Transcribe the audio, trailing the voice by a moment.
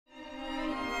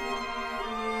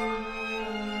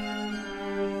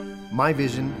My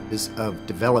vision is of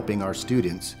developing our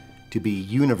students to be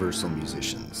universal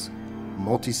musicians,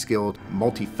 multi-skilled,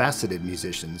 multifaceted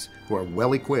musicians who are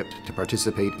well-equipped to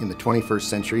participate in the 21st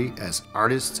century as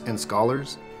artists and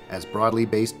scholars, as broadly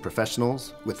based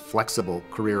professionals with flexible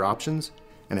career options,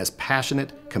 and as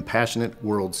passionate, compassionate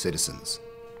world citizens.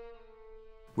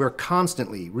 We're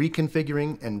constantly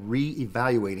reconfiguring and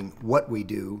re-evaluating what we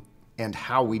do and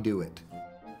how we do it,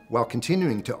 while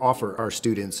continuing to offer our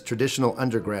students traditional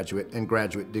undergraduate and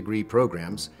graduate degree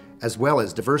programs, as well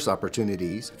as diverse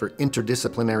opportunities for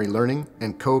interdisciplinary learning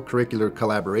and co-curricular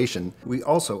collaboration. We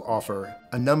also offer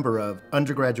a number of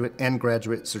undergraduate and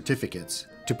graduate certificates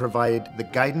to provide the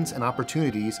guidance and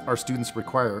opportunities our students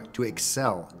require to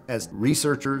excel as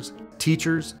researchers,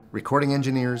 teachers, recording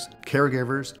engineers,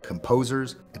 caregivers,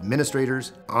 composers,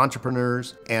 administrators,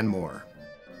 entrepreneurs, and more.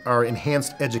 Our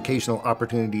enhanced educational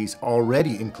opportunities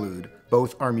already include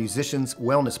both our Musicians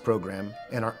Wellness Program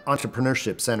and our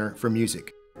Entrepreneurship Center for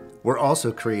Music. We're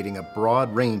also creating a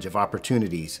broad range of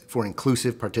opportunities for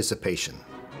inclusive participation.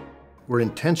 We're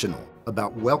intentional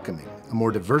about welcoming a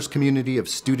more diverse community of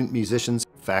student musicians,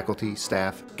 faculty,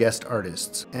 staff, guest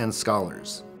artists, and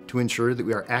scholars to ensure that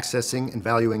we are accessing and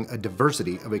valuing a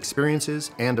diversity of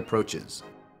experiences and approaches.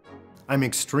 I'm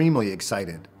extremely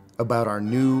excited about our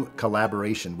new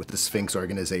collaboration with the Sphinx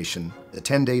organization, a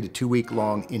 10-day to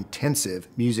 2-week-long intensive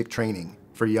music training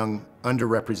for young,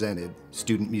 underrepresented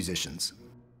student musicians.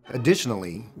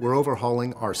 Additionally, we're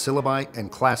overhauling our syllabi and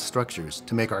class structures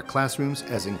to make our classrooms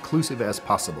as inclusive as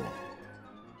possible.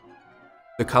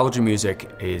 The College of Music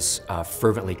is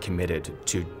fervently committed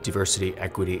to diversity,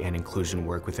 equity, and inclusion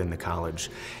work within the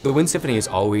college. The Wind Symphony has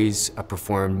always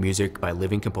performed music by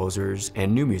living composers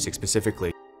and new music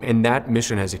specifically. And that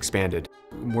mission has expanded.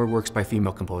 More works by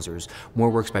female composers, more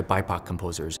works by BIPOC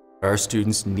composers. Our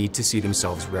students need to see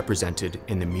themselves represented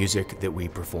in the music that we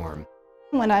perform.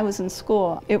 When I was in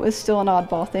school, it was still an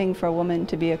oddball thing for a woman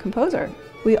to be a composer.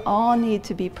 We all need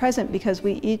to be present because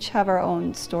we each have our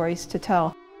own stories to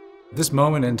tell. This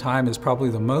moment in time is probably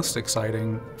the most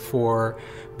exciting for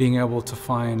being able to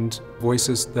find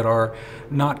voices that are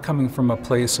not coming from a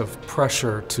place of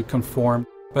pressure to conform,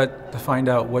 but to find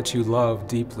out what you love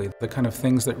deeply, the kind of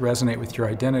things that resonate with your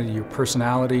identity, your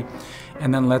personality,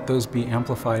 and then let those be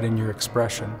amplified in your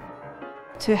expression.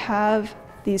 To have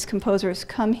these composers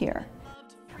come here,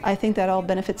 I think that all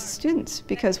benefits the students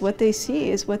because what they see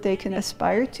is what they can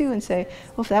aspire to and say,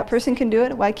 well, if that person can do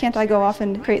it, why can't I go off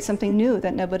and create something new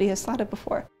that nobody has thought of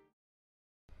before?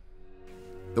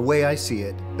 The way I see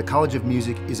it, the College of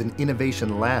Music is an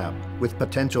innovation lab with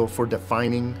potential for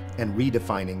defining and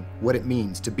redefining what it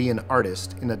means to be an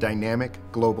artist in a dynamic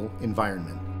global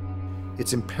environment.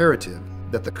 It's imperative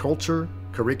that the culture,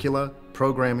 curricula,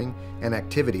 programming, and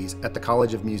activities at the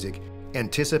College of Music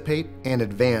anticipate and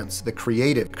advance the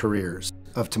creative careers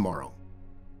of tomorrow.